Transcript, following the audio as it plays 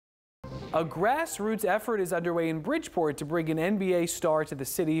A grassroots effort is underway in Bridgeport to bring an NBA star to the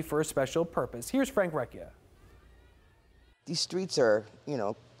city for a special purpose. Here's Frank Recchia. These streets are,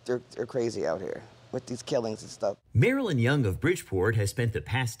 they're crazy out here with these killings and stuff. Marilyn Young of Bridgeport has spent the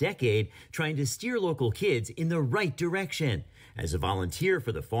past decade trying to steer local kids in the right direction. As a volunteer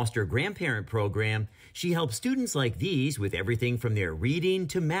for the Foster Grandparent Program, she helps students like these with everything from their reading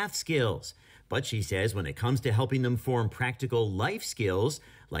to math skills. But she says when it comes to helping them form practical life skills,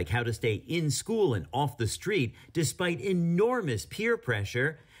 like how to stay in school and off the street despite enormous peer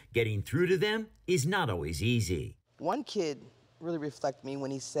pressure, getting through to them is not always easy. One kid really reflected me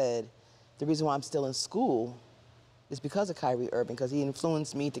when he said, the reason why I'm still in school is because of Kyrie Irving, because he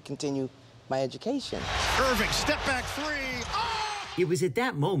influenced me to continue my education. Irving, step back three. Oh! It was at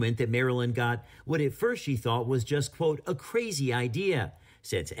that moment that Marilyn got what at first she thought was just, quote, a crazy idea.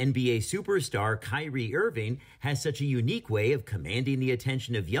 Since NBA superstar Kyrie Irving has such a unique way of commanding the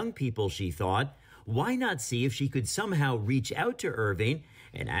attention of young people, she thought, why not see if she could somehow reach out to Irving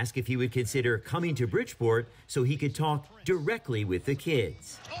and ask if he would consider coming to Bridgeport so he could talk directly with the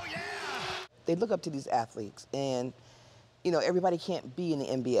kids. Oh, yeah! They look up to these athletes, and, everybody can't be in the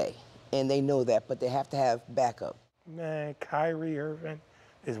NBA, and they know that, but they have to have backup. Man, Kyrie Irving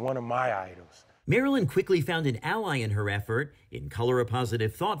is one of my idols. Marilyn quickly found an ally in her effort in Color a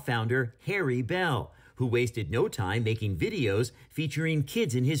Positive Thought founder Harry Bell, who wasted no time making videos featuring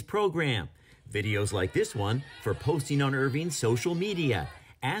kids in his program. Videos like this one for posting on Irving's social media,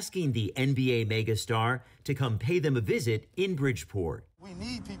 asking the NBA megastar to come pay them a visit in Bridgeport. We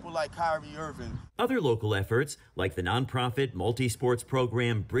need people like Kyrie Irving. Other local efforts, like the nonprofit multi-sports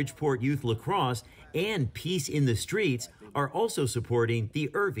program Bridgeport Youth Lacrosse and Peace in the Streets, are also supporting the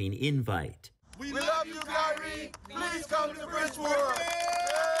Irving Invite. We love you, Kyrie. Please come to Bridgeport.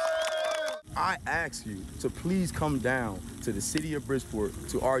 I ask you to please come down to the city of Bridgeport,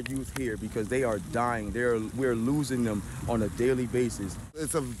 to our youth here, because they are dying. We're losing them on a daily basis.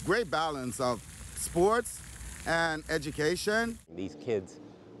 It's a great balance of sports and education. These kids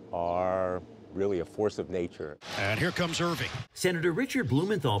are really a force of nature. And here comes Irving. Senator Richard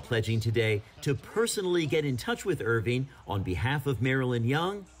Blumenthal pledging today to personally get in touch with Irving on behalf of Marilyn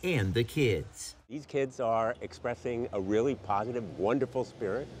Young and the kids. These kids are expressing a really positive, wonderful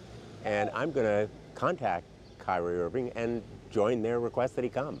spirit, and I'm going to contact Kyrie Irving and join their request that he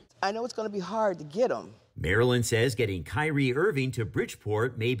come. I know it's going to be hard to get him. Marilyn says getting Kyrie Irving to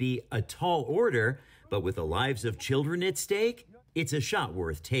Bridgeport may be a tall order, but with the lives of children at stake, it's a shot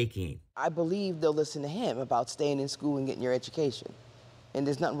worth taking. I believe they'll listen to him about staying in school and getting your education. And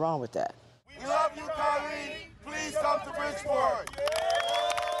there's nothing wrong with that. We love you, Kyrie. Please come to Bridgeport.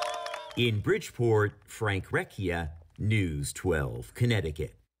 In Bridgeport, Frank Recchia, News 12,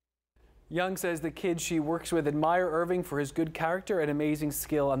 Connecticut. Young says the kids she works with admire Irving for his good character and amazing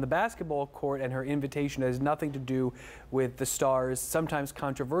skill on the basketball court, and her invitation has nothing to do with the star's sometimes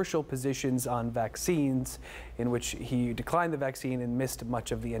controversial positions on vaccines, in which he declined the vaccine and missed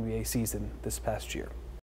much of the NBA season this past year.